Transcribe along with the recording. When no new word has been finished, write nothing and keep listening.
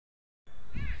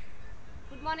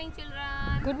morning,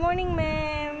 children. Good morning,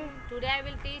 ma'am. Today I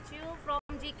will teach you from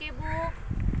GK book.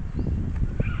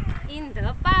 In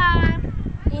the park.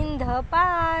 In the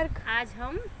park. आज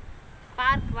हम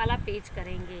park वाला page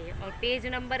करेंगे और page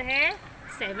number है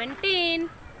 17.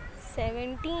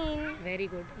 17. Very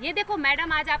good. ये देखो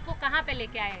madam आज आपको कहाँ पे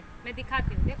लेके आए, मैं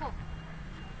दिखाती हूँ. देखो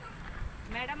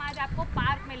मैडम आज आपको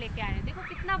पार्क में लेके आए. देखो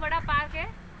कितना बड़ा पार्क है.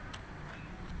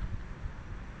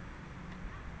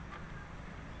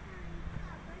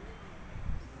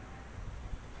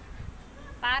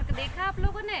 पार्क देखा आप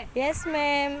लोगों ने? Yes,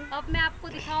 ma'am. अब मैं आपको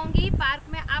दिखाऊंगी पार्क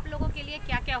में आप लोगों के लिए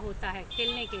क्या क्या होता है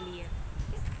खेलने के लिए.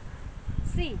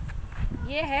 सी,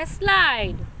 ये है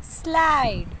स्लाइड.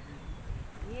 Slide.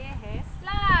 ये है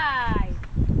स्लाइड.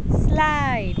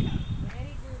 Slide.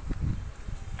 Very good.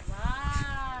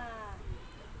 वाह.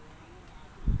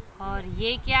 और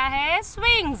ये क्या है?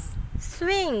 स्विंग्स.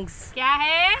 Swings. क्या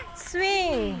है?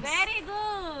 Swings. Very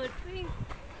good. स्विंग्स.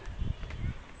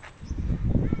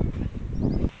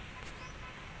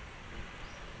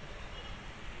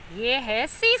 ये है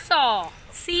seesaw.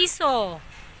 Seesaw.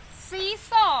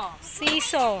 Seesaw.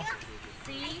 Seesaw.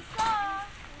 Seesaw.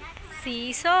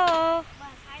 Seesaw.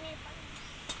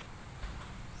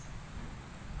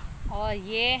 और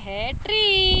ये है ट्री.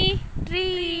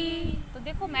 Tree. तो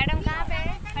देखो मैडम कहाँ पे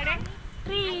है खड़े?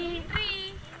 ट्री. ट्री.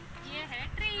 ये है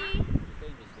ट्री.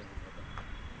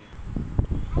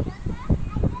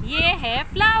 ये है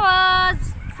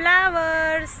flowers.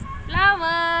 Flowers.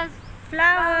 Flowers.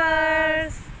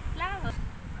 Flowers. Flowers.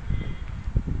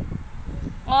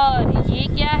 और ये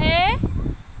क्या है?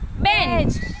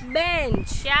 बेंच.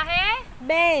 Bench. क्या है?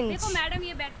 Bench. देखो मैडम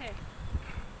ये बैठे.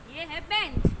 ये है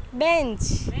बेंच. Bench.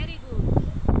 Very good.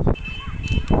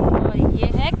 और ये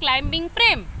है climbing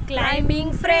frame.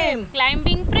 Climbing frame.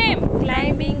 Climbing frame.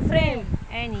 Climbing frame.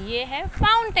 And ये है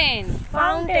फाउंटेन.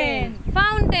 Fountain.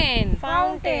 फाउंटेन.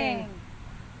 Fountain.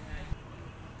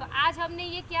 तो आज हमने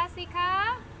ये क्या सीखा?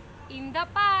 In the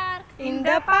park. In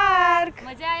the park.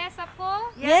 मजा आया सबको?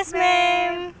 Yes,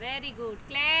 ma'am. Very good.